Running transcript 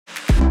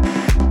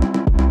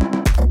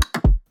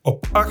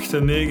Op 8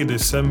 en 9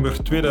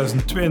 december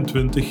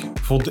 2022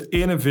 vond de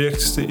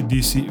 41ste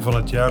editie van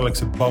het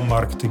jaarlijkse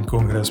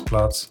BAM-marketingcongres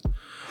plaats.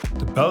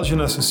 De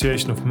Belgian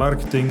Association of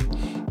Marketing,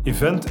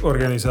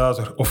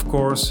 eventorganisator Of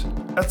Course,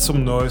 Add Some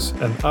Noise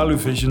en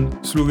Aluvision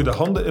sloegen de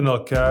handen in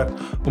elkaar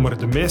om er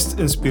de meest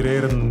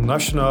inspirerende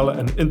nationale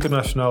en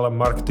internationale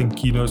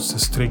marketing keynotes te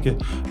strikken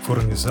voor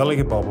een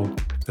gezellige babbel.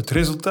 Het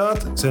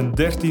resultaat zijn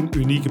 13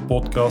 unieke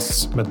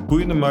podcasts met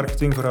boeiende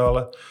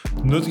marketingverhalen,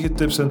 nuttige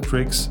tips en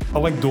tricks,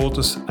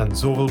 anekdotes en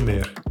zoveel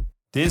meer.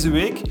 Deze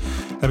week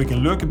heb ik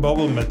een leuke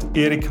babbel met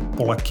Erik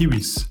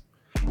Polakiewiez.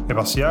 Hij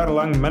was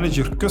jarenlang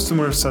manager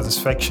Customer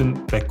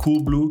Satisfaction bij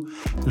CoolBlue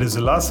en is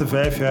de laatste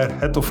 5 jaar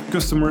Head of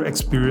Customer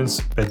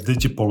Experience bij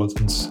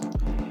Digipolitans.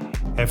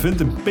 Hij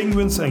vindt in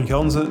pinguïns en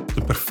ganzen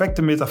de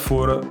perfecte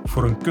metaforen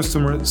voor een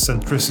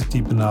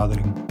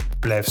customer-centricity-benadering.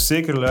 Blijf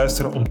zeker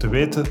luisteren om te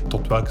weten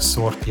tot welke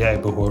soort jij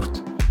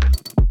behoort.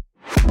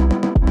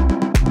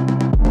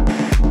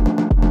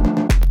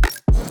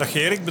 Dag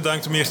Erik,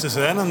 bedankt om hier te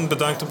zijn en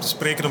bedankt om te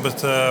spreken op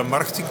het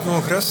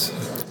marketingcongres.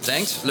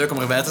 Thanks, leuk om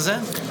erbij te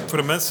zijn. Voor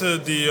de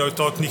mensen die jouw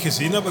talk niet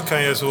gezien hebben,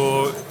 kan je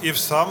zo even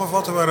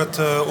samenvatten waar het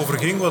over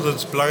ging, wat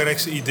het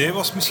belangrijkste idee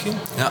was misschien?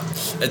 Ja,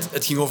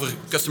 het ging over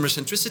customer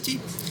centricity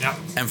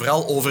en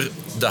vooral over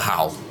de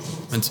how.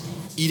 Want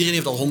iedereen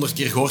heeft al 100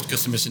 keer gehoord,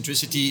 customer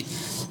centricity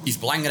is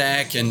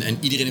belangrijk en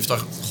iedereen heeft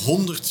daar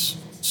 100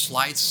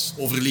 slides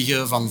over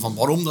liggen van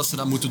waarom dat ze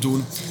dat moeten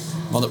doen.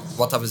 Maar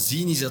wat we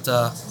zien is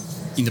dat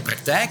in de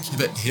praktijk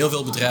hebben heel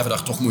veel bedrijven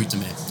daar toch moeite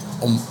mee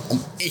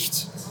om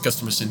echt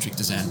customer-centric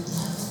te zijn.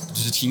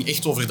 Dus het ging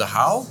echt over de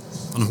how,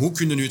 van hoe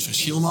kunnen we nu het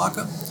verschil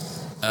maken,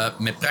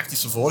 met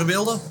praktische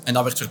voorbeelden. En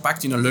dat werd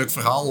verpakt in een leuk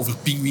verhaal over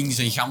pinguïns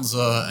en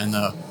ganzen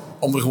en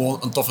om er gewoon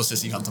een toffe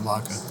sessie van te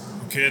maken.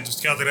 Oké, dus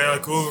het gaat er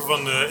eigenlijk over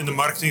van in de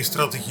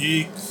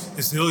marketingstrategie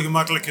is het heel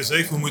gemakkelijk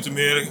gezegd, we moeten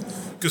meer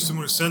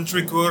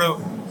customer-centric worden.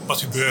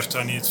 Wat gebeurt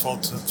daar niet?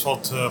 Het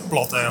valt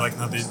plat eigenlijk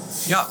nadien.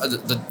 Ja,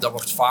 dat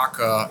wordt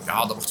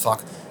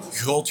vaak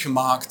groot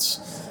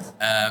gemaakt.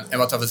 En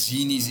wat we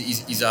zien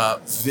is dat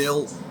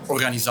veel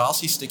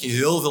organisaties steken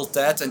heel veel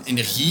tijd en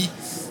energie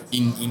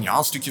in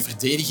een stukje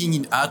verdediging,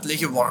 in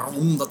uitleggen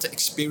waarom dat de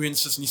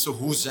experiences niet zo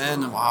goed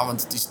zijn.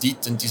 Want het is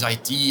dit en het is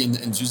IT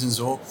en zus en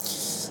zo.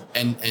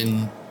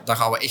 En dan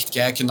gaan we echt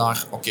kijken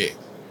naar,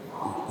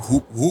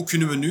 hoe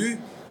kunnen we nu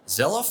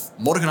zelf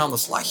morgen aan de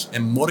slag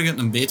en morgen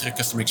een betere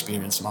customer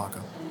experience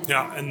maken.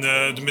 Ja, en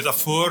de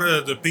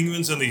metafoor, de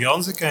pinguïns en de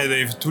ganzen, kan je dat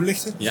even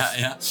toelichten?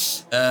 Ja.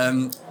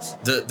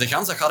 De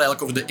gans, dat gaat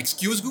eigenlijk over de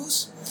excuse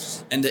goose.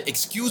 En de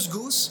excuse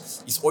goose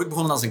is ooit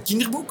begonnen als een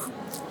kinderboek.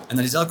 En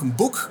dat is eigenlijk een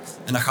boek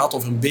en dat gaat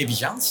over een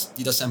babygans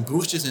die dat zijn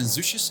broertjes en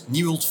zusjes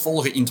niet wil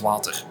volgen in het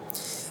water.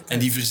 En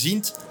die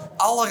verzint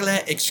allerlei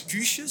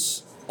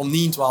excuses om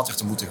niet in het water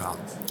te moeten gaan.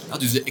 Ja,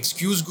 dus de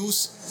excuse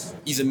goose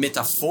is een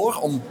metafoor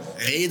om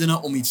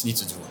redenen om iets niet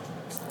te doen.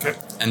 Okay.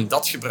 En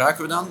dat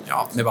gebruiken we dan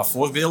met wat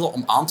voorbeelden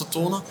om aan te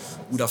tonen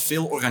hoe dat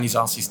veel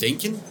organisaties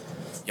denken.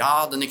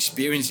 Ja, de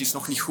experience is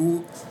nog niet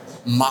goed,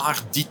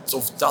 maar dit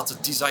of dat,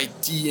 het is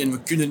IT en we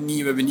kunnen niet,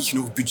 we hebben niet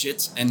genoeg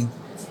budget. En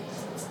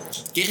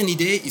het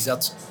kernidee is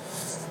dat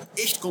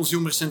echt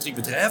consumer-centric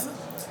bedrijven,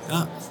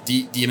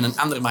 die hebben een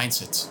andere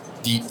mindset.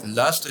 Die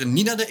luisteren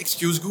niet naar de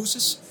excuse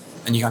gooses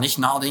en die gaan echt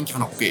nadenken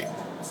van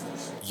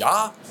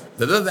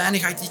we hebben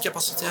weinig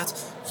IT-capaciteit.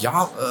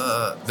 Ja,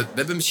 we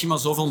hebben misschien maar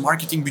zoveel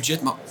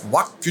marketingbudget, maar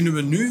wat kunnen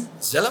we nu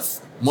zelf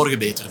morgen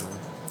beter doen?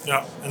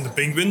 Ja, en de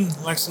pinguïn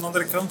langs de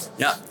andere kant?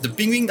 Ja, de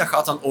pinguïn, dat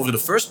gaat dan over de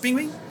first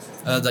pinguïn.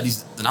 Dat is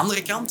de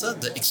andere kant. Hè.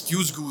 De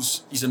excuse goose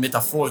is een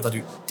metafoor dat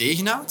u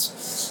tegenhoudt.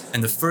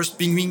 En de first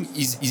pinguïn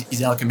is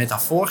eigenlijk een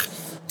metafoor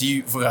die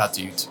u vooruit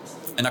duwt.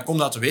 En dat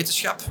komt uit de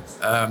wetenschap.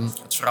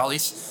 Het verhaal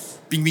is,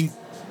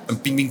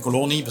 een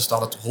pinguïnkolonie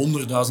bestaat uit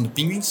honderdduizenden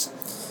pinguïns.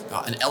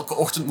 Ja, en elke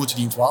ochtend moeten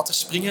die in het water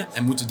springen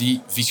en moeten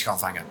die vis gaan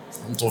vangen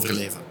om te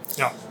overleven.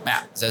 Ja.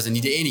 Maar zij zijn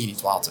niet de enige in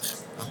het water.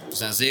 Er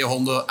zijn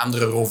zeehonden,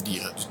 andere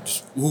roofdieren.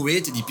 Dus hoe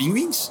weten die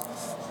pinguïns,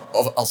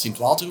 als ze in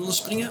het water willen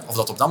springen, of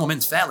dat op dat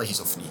moment veilig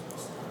is of niet?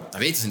 Dat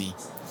weten ze niet.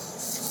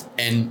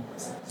 En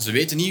ze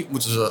weten niet,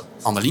 moeten ze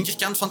aan de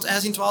linkerkant van het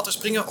ijs in het water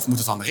springen, of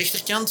moeten ze aan de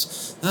rechterkant,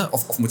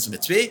 of moeten ze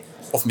met 2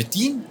 of met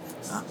 10.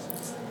 Ja.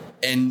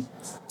 En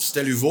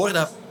stel u voor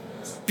dat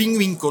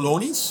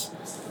pinguïnkolonies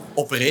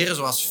opereren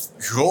zoals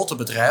grote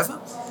bedrijven.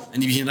 En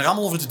die beginnen er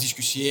allemaal over te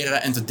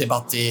discussiëren en te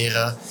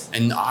debatteren.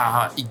 En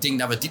ik denk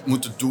dat we dit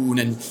moeten doen.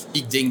 En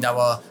ik denk dat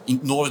we in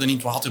het noorden in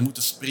het water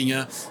moeten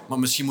springen. Maar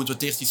misschien moeten we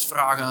het eerst eens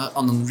vragen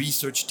aan een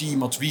research team.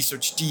 Want het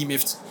research team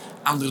heeft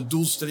andere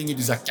doelstellingen,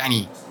 dus dat kan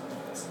niet.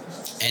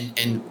 En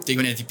tegen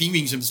wanneer die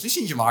pinguïns een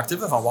beslissing gemaakt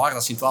hebben van waar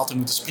dat ze in het water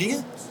moeten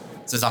springen,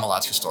 zijn ze allemaal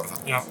uitgestorven.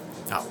 Ja.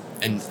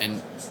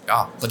 En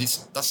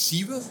dat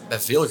zien we bij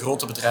veel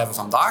grote bedrijven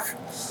vandaag.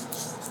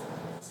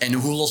 En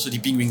hoe lossen die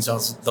pinguïns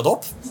dat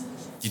op?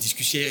 Die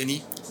discussiëren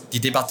niet, die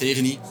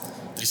debatteren niet.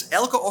 Er is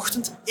elke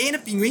ochtend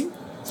 1 pinguïn,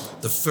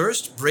 de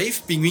first brave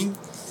pinguïn,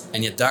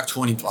 en je duikt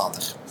gewoon in het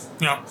water.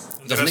 Ja,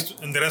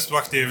 en de rest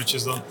wacht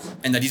eventjes dan.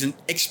 En dat is een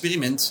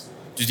experiment.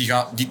 Dus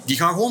die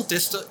gaan gewoon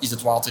testen, is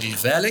het water hier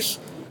veilig?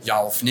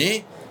 Ja of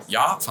nee?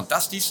 ja,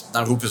 fantastisch.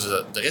 Dan roepen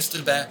ze de rest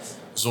erbij.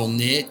 Zo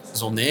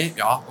nee,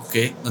 ja,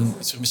 oké. Dan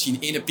is er misschien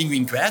 1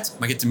 pinguïn kwijt,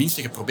 maar je hebt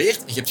tenminste geprobeerd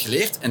en je hebt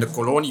geleerd. En de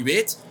kolonie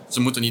weet, ze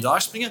moeten niet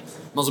daar springen,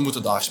 maar ze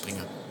moeten daar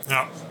springen.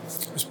 Ja,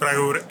 we spraken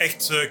over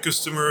echt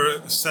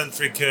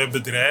customer-centric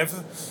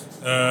bedrijven.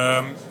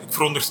 Ik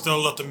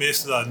veronderstel dat de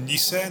meeste dat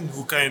niet zijn.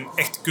 Hoe kan je een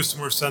echt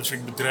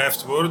customer-centric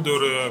bedrijf worden?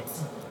 Door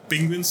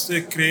pinguïns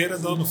te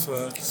creëren dan? Of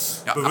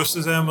bewust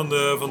te zijn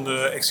van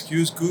de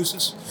excuse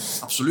gooses?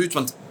 Absoluut,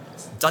 want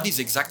dat is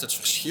exact het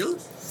verschil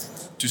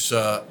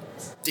tussen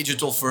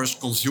digital first,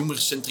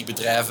 consumer-centric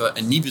bedrijven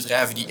en niet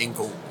bedrijven die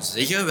enkel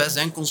zeggen wij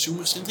zijn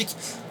consumer-centric,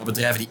 maar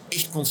bedrijven die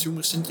echt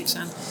consumer-centric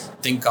zijn.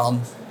 Denk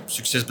aan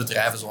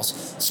succesbedrijven zoals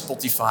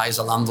Spotify,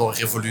 Zalando,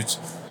 Revolut,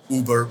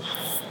 Uber.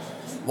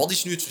 Wat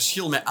is nu het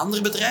verschil met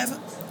andere bedrijven?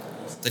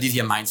 Dat is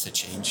die mindset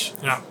change.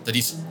 Ja. Dat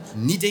is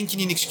niet denken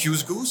in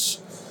excuse goose,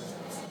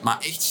 maar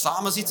echt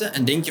samen zitten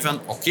en denken van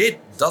oké,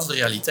 dat is de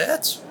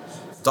realiteit.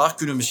 Daar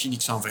kunnen we misschien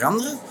niks aan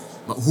veranderen.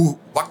 Maar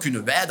wat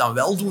kunnen wij dan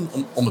wel doen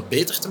om het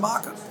beter te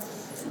maken?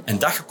 En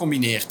dat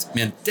gecombineerd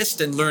met een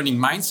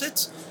test-and-learning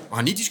mindset. We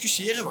gaan niet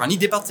discussiëren, we gaan niet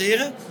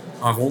debatteren.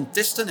 We gaan gewoon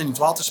testen en in het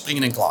water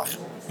springen en klaar.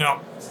 Ja.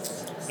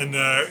 En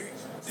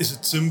is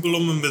het simpel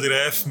om een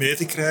bedrijf mee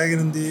te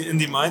krijgen in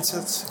die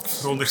mindset? Ik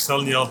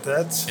veronderstel niet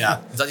altijd.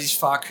 Ja, dat is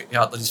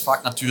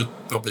vaak natuurlijk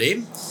het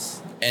probleem.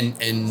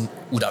 En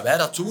hoe dat wij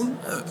dat doen,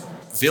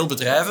 veel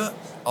bedrijven,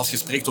 als je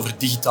spreekt over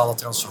digitale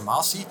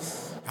transformatie,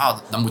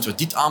 ja, dan moeten we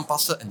dit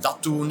aanpassen en dat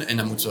doen en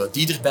dan moeten we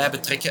die erbij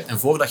betrekken. En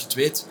voordat je het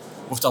weet,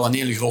 wordt dat een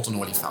hele grote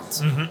olifant.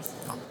 Mm-hmm.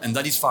 Ja, en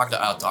dat is vaak de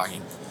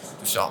uitdaging.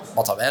 Dus ja,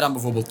 wat dat wij dan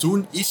bijvoorbeeld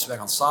doen, is wij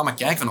gaan samen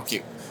kijken van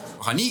oké,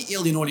 we gaan niet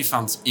heel die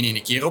olifant in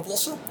één keer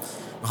oplossen.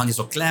 We gaan die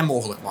zo klein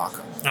mogelijk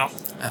maken. Ja.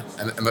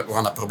 En we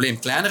gaan dat probleem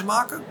kleiner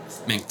maken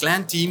met een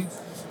klein team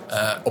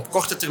op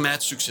korte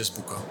termijn succes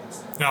boeken.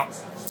 Ja.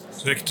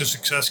 Dus echt de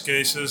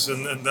succescases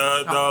en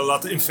dat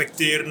laten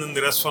infecteren in de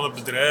rest van het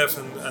bedrijf.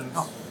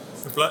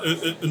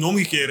 Een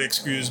omgekeerde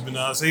excuus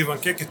bijna. Zeggen van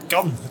kijk, het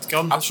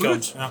kan.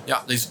 Absoluut. Het kan.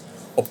 Ja, dus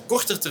op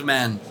korte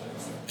termijn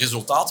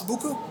resultaten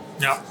boeken.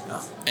 Ja.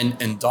 Ja.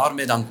 En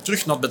daarmee dan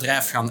terug naar het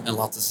bedrijf gaan en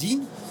laten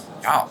zien.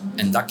 Ja,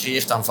 en dat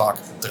creëert dan vaak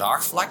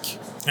draagvlak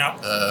Ja.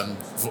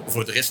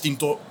 voor de rest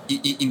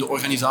in de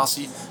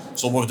organisatie.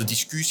 Zo worden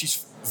discussies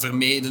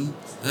vermeden,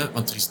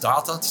 want er is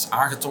data, het is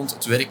aangetoond,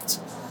 het werkt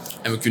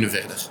en we kunnen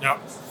verder. Ja.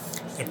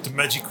 Je hebt de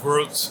magic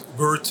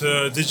word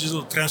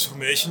digital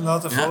transformation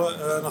laten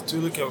vallen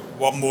natuurlijk.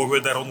 Wat mogen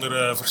we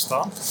daaronder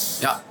verstaan?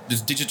 Ja,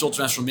 dus digital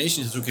transformation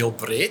is natuurlijk heel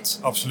breed.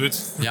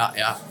 Absoluut.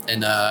 Ja.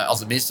 En als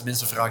de meeste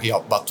mensen vragen,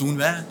 ja, wat doen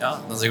wij?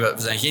 Ja, dan zeggen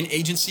we zijn geen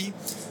agency.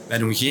 Wij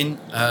doen geen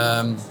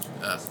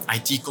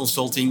IT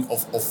consulting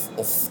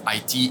of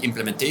IT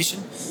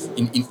implementation.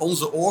 In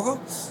onze ogen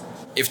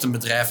heeft een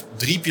bedrijf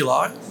 3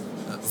 pilaren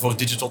voor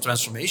digital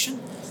transformation.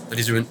 Dat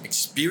is een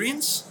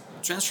experience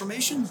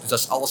transformation. Dus dat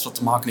is alles wat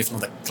te maken heeft naar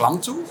de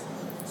klant toe.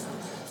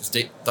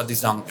 Dus dat is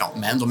dan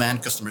mijn domein,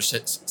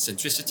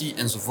 customer-centricity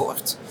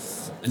enzovoort.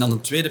 En dan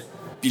een tweede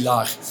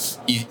pilaar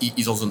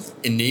is als een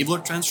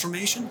enabler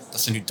transformation.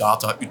 Dat zijn uw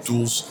data, uw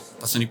tools,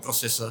 dat zijn uw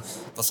processen.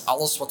 Dat is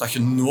alles wat je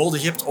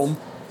nodig hebt om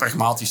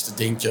pragmatisch te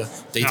denken,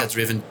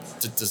 data-driven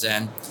te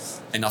zijn.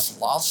 En als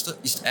laatste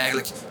is het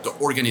eigenlijk de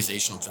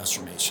organizational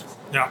transformation.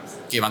 Ja.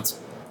 Oké, want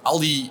al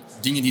die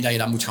dingen die je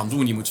dan moet gaan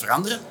doen, die moet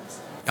veranderen.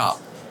 Ja,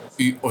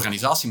 uw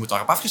organisatie moet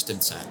daarop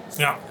afgestemd zijn.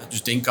 Ja.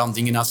 Dus denk aan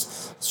dingen als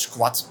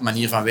squad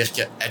manier van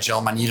werken,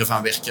 agile manieren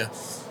van werken.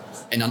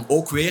 En dan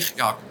ook weer,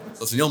 ja,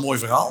 dat is een heel mooi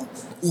verhaal.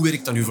 Hoe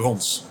werkt dat nu voor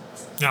ons?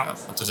 Ja.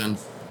 Want er zijn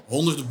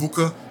honderden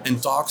boeken en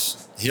talks,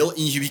 heel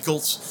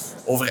ingewikkeld,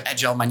 over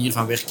agile manier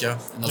van werken.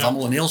 En dat is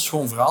allemaal een heel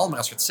schoon verhaal, maar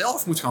als je het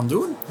zelf moet gaan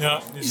doen,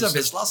 is dat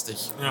best lastig.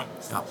 Ja.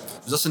 Ja.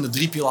 Dus dat zijn de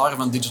 3 pilaren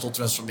van digital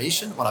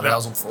transformation, waar wij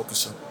ons op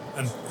focussen.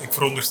 En ik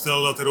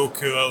veronderstel dat er ook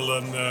wel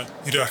een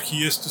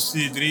hiërarchie is tussen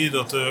die 3,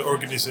 dat de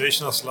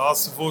organisation als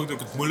laatste volgt, ook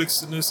het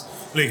moeilijkste is,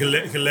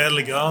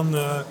 geleidelijk aan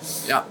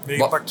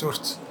meegepakt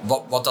wordt.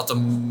 Wat dat de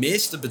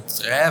meeste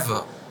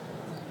bedrijven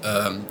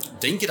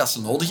denken dat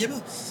ze nodig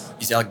hebben,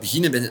 is eigenlijk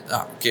beginnen bij...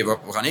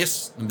 we gaan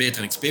eerst een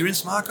betere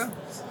experience maken.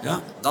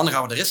 Ja, dan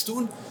gaan we de rest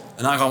doen.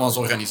 En dan gaan we onze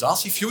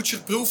organisatie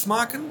future-proof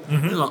maken.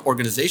 Dan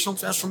organizational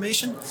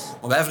transformation.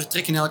 Maar wij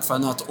vertrekken eigenlijk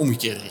vanuit de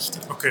omgekeerde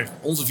richting. Okay.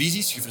 Onze visie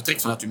is, je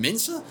vertrekt vanuit je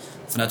mensen,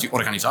 vanuit je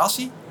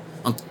organisatie.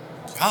 Want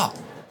ja,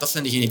 dat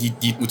zijn degenen die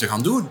het moeten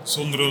gaan doen.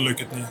 Zonder hun lukt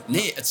het niet.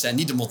 Nee, het zijn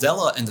niet de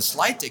modellen en de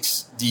slide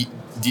decks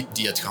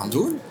die het gaan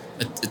doen.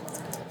 Het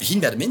begint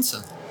bij de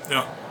mensen.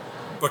 Ja.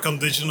 Wat kan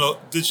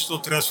digital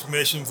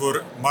transformation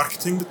voor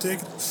marketing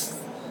betekenen?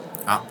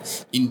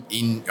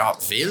 Ja,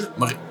 veel.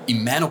 Maar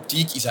in mijn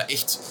optiek is dat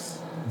echt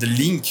de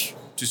link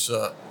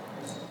tussen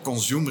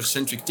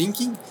consumer-centric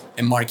thinking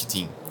en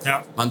marketing.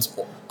 Ja. Want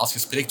als je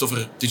spreekt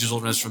over digital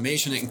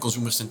transformation en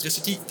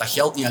consumer-centricity, dat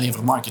geldt niet alleen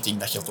voor marketing.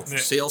 Dat geldt ook voor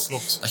sales.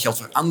 Klopt. Dat geldt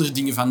voor andere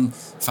dingen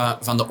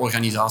van de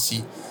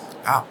organisatie.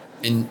 Ja,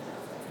 en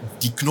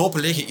die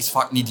knopen leggen is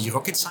vaak niet die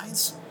rocket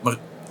science, maar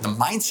de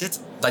mindset,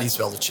 dat is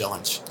wel de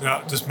challenge.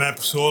 Ja, dus mijn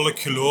persoonlijk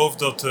geloof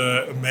dat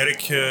een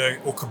merk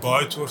ook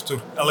gebouwd wordt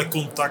door elk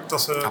contact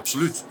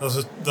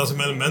dat ze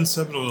met een mens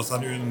hebben. Of dat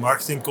nu in een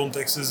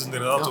marketingcontext is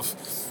inderdaad, of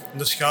in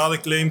de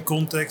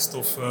schadeclaim-context,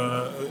 of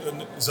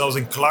zelfs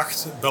een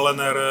klacht, bellen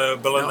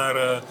naar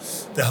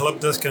de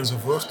helpdesk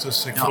enzovoort.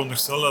 Dus ik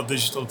veronderstel dat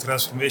digital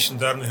transformation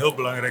daar een heel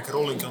belangrijke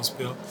rol in kan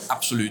spelen.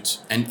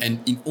 Absoluut.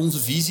 En in onze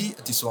visie,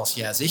 het is zoals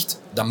jij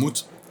zegt, dat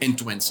moet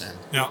end-to-end zijn.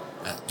 Ja.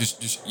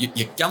 Dus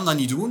je kan dat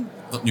niet doen,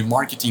 dat nu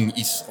marketing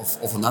is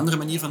of een andere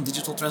manier van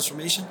digital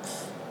transformation.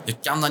 Je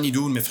kan dat niet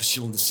doen met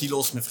verschillende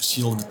silo's, met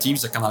verschillende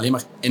teams. Dat kan alleen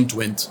maar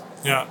end-to-end.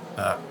 Ja.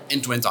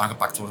 End-to-end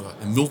aangepakt worden.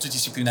 En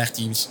multidisciplinair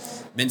teams,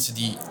 mensen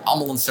die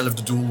allemaal aan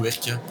hetzelfde doel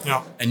werken.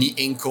 Ja. En niet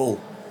enkel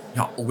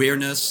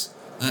awareness.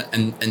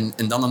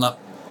 En dan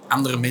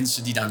andere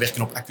mensen die dan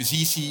werken op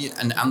acquisitie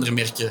en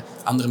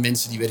andere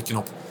mensen die werken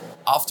op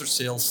after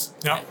sales.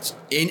 Ja. Dus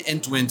één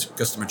end-to-end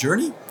customer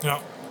journey. Ja.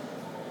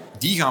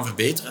 Die gaan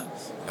verbeteren.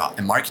 Ja,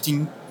 en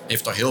marketing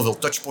heeft daar heel veel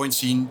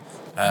touchpoints in.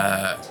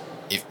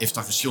 Heeft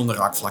daar verschillende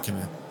raakvlakken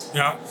mee.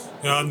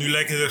 Ja, nu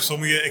lijken er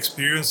sommige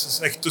experiences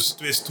echt tussen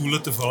twee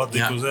stoelen te vallen.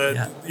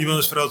 Iemand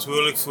is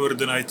verantwoordelijk voor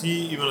de IT,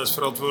 iemand is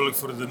verantwoordelijk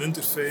voor de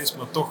interface,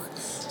 maar toch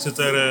zit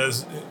er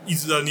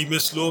iets dat niet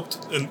misloopt.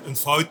 Een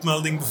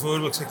foutmelding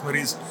bijvoorbeeld, zeg maar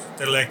iets.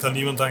 Daar lijkt dan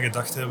niemand aan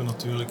gedacht te hebben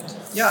natuurlijk.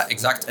 Ja,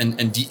 exact.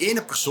 En die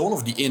ene persoon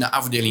of die ene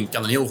afdeling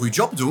kan een heel goede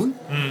job doen.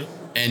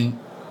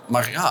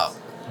 Maar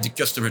die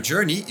customer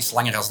journey is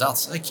langer dan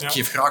dat. Ik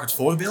geef graag het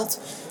voorbeeld.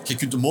 Je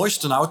kunt de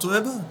mooiste auto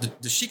hebben,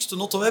 de chicste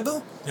auto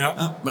hebben.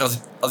 Ja. Maar als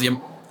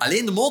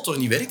alleen de motor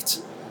niet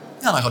werkt,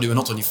 dan gaat je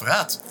auto niet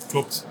vooruit.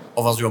 Klopt.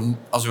 Of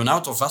als je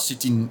auto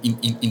vastzit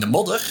in de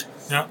modder,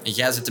 en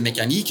jij zit de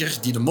mechanieker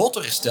die de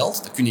motor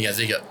herstelt, dan kun je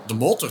zeggen, de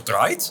motor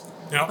draait,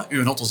 maar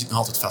je auto zit nog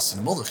altijd vast in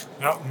de modder.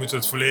 Ja, we moeten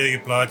het volledige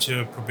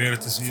plaatje proberen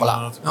te zien.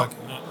 Voilà.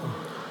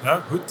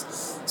 Ja, goed.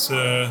 Het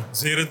is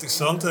zeer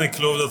interessant en ik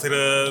geloof dat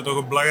er nog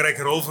een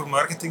belangrijke rol voor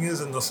marketing is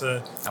en dat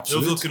ze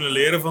heel veel kunnen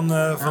leren van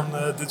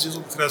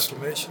digital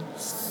transformation.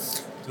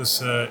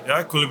 Dus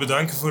ik wil u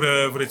bedanken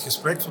voor dit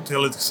gesprek. Ik vond het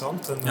heel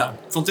interessant. En,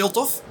 ik vond het heel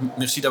tof.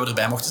 Merci dat we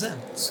erbij mochten zijn.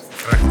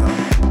 Graag gedaan.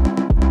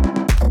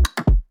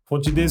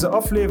 Vond je deze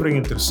aflevering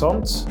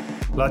interessant?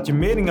 Laat je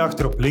mening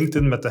achter op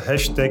LinkedIn met de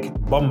hashtag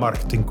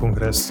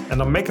BAM-marketingcongres en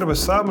dan mekkeren we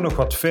samen nog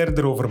wat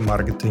verder over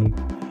marketing.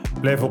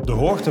 Blijf op de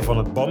hoogte van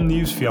het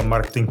BAM-nieuws via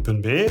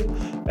marketing.be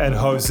en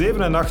hou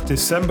 7 en 8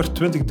 december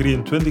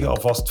 2023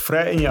 alvast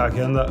vrij in je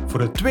agenda voor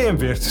de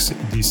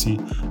 42e editie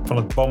van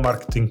het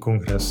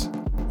BAM-marketingcongres.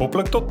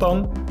 Hopelijk tot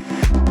dan!